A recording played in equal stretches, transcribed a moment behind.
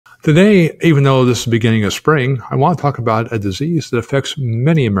Today, even though this is the beginning of spring, I want to talk about a disease that affects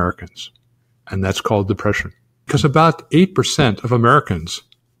many Americans, and that's called depression. Because about 8% of Americans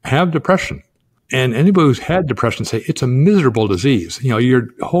have depression. And anybody who's had depression say it's a miserable disease. You know, your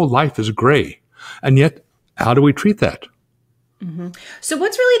whole life is gray. And yet, how do we treat that? Mm-hmm. So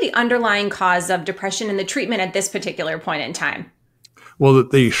what's really the underlying cause of depression and the treatment at this particular point in time? Well,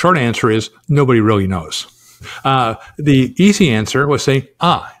 the short answer is nobody really knows. The easy answer was saying,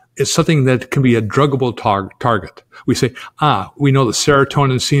 it's something that can be a druggable target. We say, we know the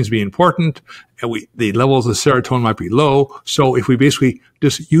serotonin seems to be important, and the levels of serotonin might be low. So if we basically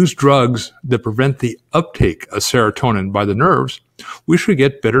just use drugs that prevent the uptake of serotonin by the nerves, we should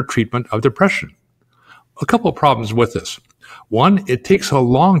get better treatment of depression. A couple of problems with this. One, it takes a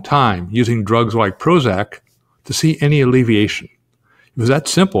long time using drugs like Prozac to see any alleviation. If it was that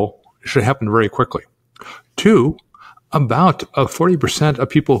simple, it should happen very quickly. Two, about 40% of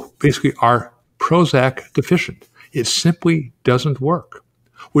people basically are Prozac deficient. It simply doesn't work,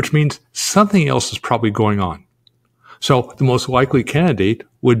 which means something else is probably going on. So the most likely candidate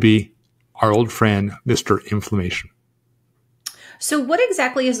would be our old friend, Mr. Inflammation. So what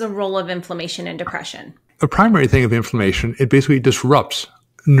exactly is the role of inflammation in depression? The primary thing of inflammation, it basically disrupts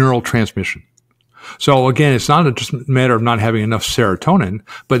neural transmission. So again, it's not just a matter of not having enough serotonin,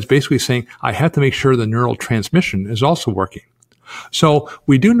 but it's basically saying I have to make sure the neural transmission is also working. So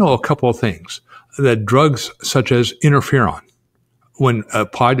we do know a couple of things, that drugs such as interferon, when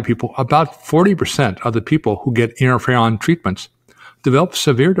applied to people, about 40% of the people who get interferon treatments develop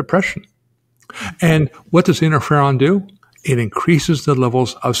severe depression. And what does interferon do? It increases the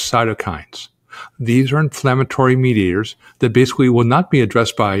levels of cytokines. These are inflammatory mediators that basically will not be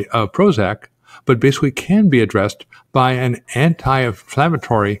addressed by Prozac, but basically can be addressed by an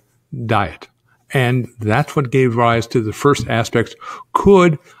anti-inflammatory diet. And that's what gave rise to the first aspect.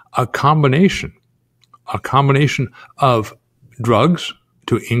 Could a combination of drugs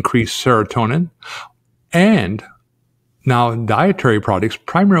to increase serotonin and now dietary products,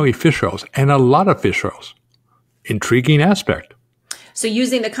 primarily fish oils, and a lot of fish oils. Intriguing aspect. So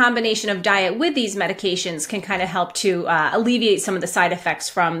using the combination of diet with these medications can kind of help to alleviate some of the side effects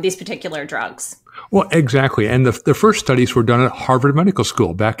from these particular drugs. Well, exactly. And the first studies were done at Harvard Medical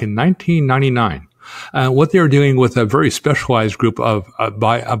School back in 1999. What they were doing with a very specialized group of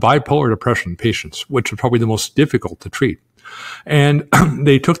bipolar depression patients, which are probably the most difficult to treat. And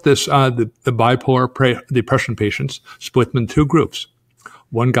they took this, the bipolar depression patients, split them in two groups.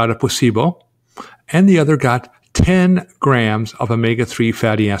 One got a placebo, and the other got 10 grams of omega-3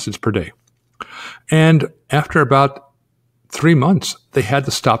 fatty acids per day. And after about 3 months, they had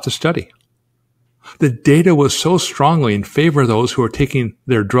to stop the study. The data was so strongly in favor of those who were taking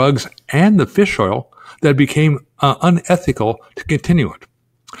their drugs and the fish oil that it became unethical to continue it.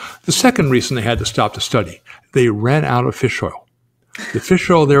 The second reason they had to stop the study, they ran out of fish oil. The fish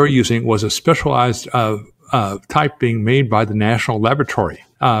oil they were using was a specialized type being made by the National Laboratory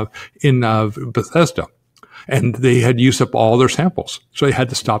in Bethesda. And they had used up all their samples, so they had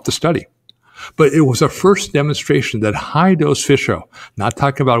to stop the study. But it was a first demonstration that high-dose fish oil, not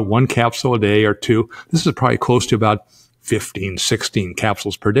talking about 1 capsule a day or 2, this is probably close to about 15, 16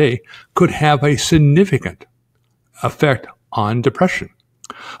 capsules per day, could have a significant effect on depression.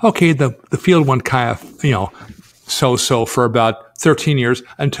 Okay, the field went kind of, so for about 13 years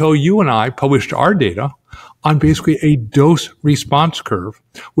until you and I published our data on basically a dose response curve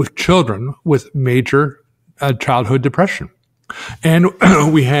with children with major childhood depression. And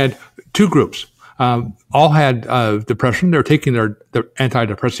we had two groups. All had depression. They were taking their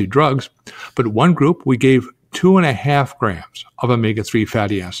antidepressant drugs. But one group, we gave 2.5 grams of omega-3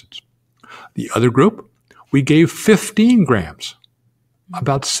 fatty acids. The other group, we gave 15 grams,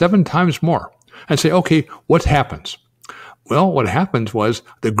 about 7 times more. And say, okay, what happens? Well, what happens was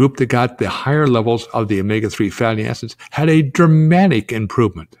the group that got the higher levels of the omega-3 fatty acids had a dramatic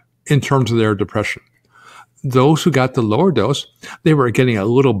improvement in terms of their depression. Those who got the lower dose, they were getting a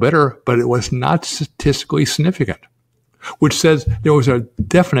little better, but it was not statistically significant, which says there was a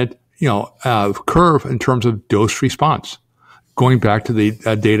definite, curve in terms of dose response. Going back to the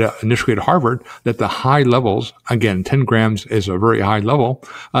data initially at Harvard, that the high levels, again, 10 grams is a very high level,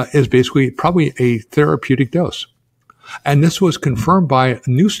 is basically probably a therapeutic dose. And this was confirmed by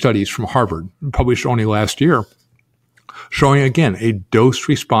new studies from Harvard, published only last year, showing, again, a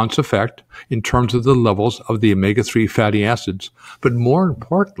dose-response effect in terms of the levels of the omega-3 fatty acids. But more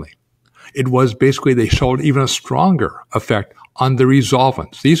importantly, it was basically they showed even a stronger effect on the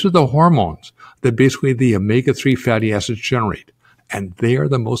resolvins. These are the hormones that basically the omega-3 fatty acids generate. And they are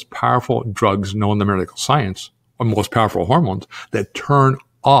the most powerful drugs known in the medical science, or most powerful hormones, that turn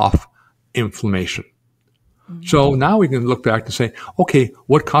off inflammation. So now we can look back and say, okay,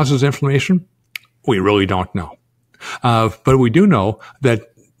 what causes inflammation? We really don't know. But we do know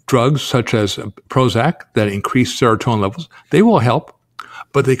that drugs such as Prozac that increase serotonin levels, they will help,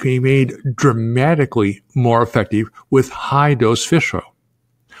 but they can be made dramatically more effective with high-dose fish oil.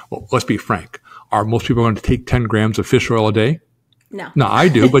 Well, let's be frank. Are most people going to take 10 grams of fish oil a day? No. No, I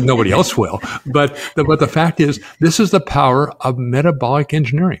do, but nobody else will. But the fact is, this is the power of metabolic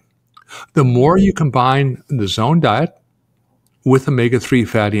engineering. The more you combine the zone diet with omega-3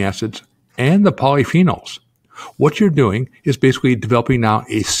 fatty acids and the polyphenols, what you're doing is basically developing now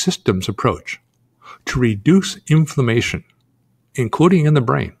a systems approach to reduce inflammation, including in the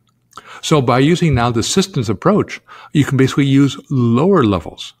brain. So by using now the systems approach, you can basically use lower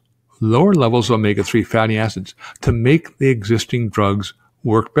levels of omega-3 fatty acids to make the existing drugs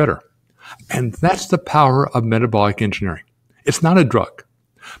work better. And that's the power of metabolic engineering. It's not a drug,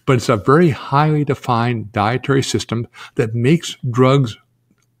 but it's a very highly defined dietary system that makes drugs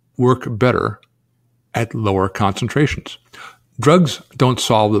work better at lower concentrations. Drugs don't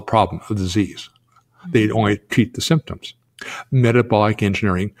solve the problem of disease. They only treat the symptoms. Metabolic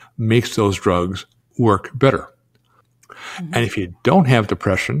engineering makes those drugs work better. And if you don't have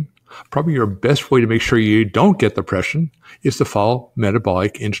depression, probably your best way to make sure you don't get depression is to follow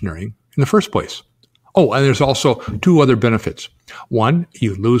metabolic engineering in the first place. Oh, and there's also two other benefits. One,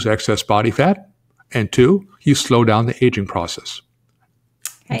 you lose excess body fat. And two, you slow down the aging process.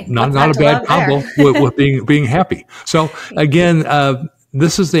 Hey, not a bad combo with being happy. So again,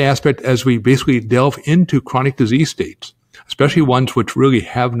 this is the aspect as we basically delve into chronic disease states, especially ones which really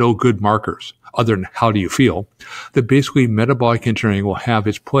have no good markers other than how do you feel, that basically metabolic engineering will have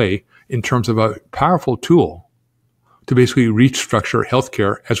its play in terms of a powerful tool to basically restructure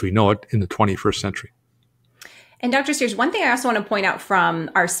healthcare as we know it in the 21st century. And Dr. Sears, one thing I also want to point out from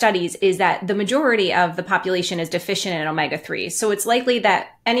our studies is that the majority of the population is deficient in omega-3. So it's likely that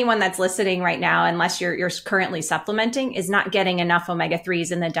anyone that's listening right now, unless you're currently supplementing, is not getting enough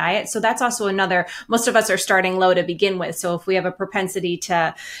omega-3s in the diet. So that's also another, most of us are starting low to begin with. So if we have a propensity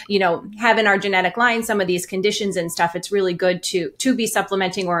to, have in our genetic line some of these conditions and stuff, it's really good to be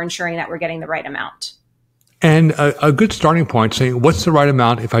supplementing or ensuring that we're getting the right amount. And a good starting point saying, what's the right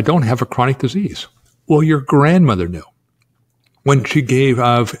amount if I don't have a chronic disease? Well, your grandmother knew when she gave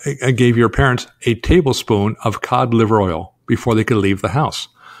your parents a tablespoon of cod liver oil before they could leave the house.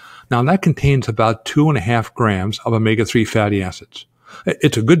 Now, that contains about 2.5 grams of omega-3 fatty acids.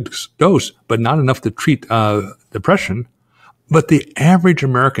 It's a good dose, but not enough to treat depression. But the average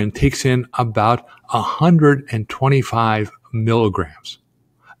American takes in about 125 milligrams,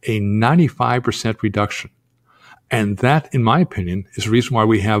 a 95% reduction. And that, in my opinion, is the reason why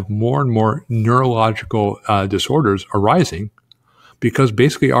we have more and more neurological disorders arising, because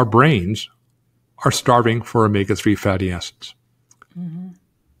basically our brains are starving for omega-3 fatty acids. Mm-hmm.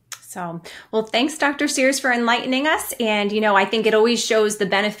 So, well, thanks, Dr. Sears, for enlightening us. And, I think it always shows the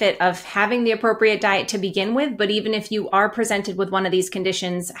benefit of having the appropriate diet to begin with. But even if you are presented with one of these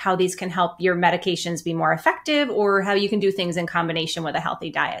conditions, how these can help your medications be more effective, or how you can do things in combination with a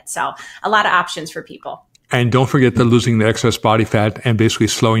healthy diet. So a lot of options for people. And don't forget the losing the excess body fat and basically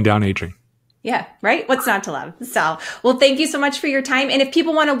slowing down aging. Yeah, right? What's not to love? So, well, thank you so much for your time. And if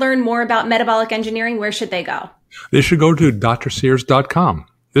people want to learn more about metabolic engineering, where should they go? They should go to drsears.com.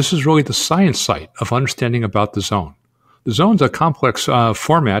 This is really the science site of understanding about the zone. The zone's a complex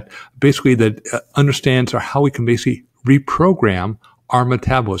format, basically that understands how we can basically reprogram our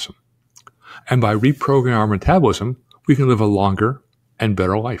metabolism. And by reprogramming our metabolism, we can live a longer and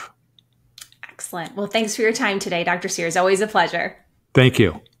better life. Excellent. Well, thanks for your time today, Dr. Sears. Always a pleasure. Thank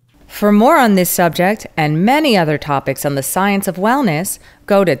you. For more on this subject and many other topics on the science of wellness,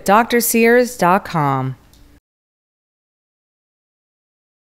 go to drsears.com.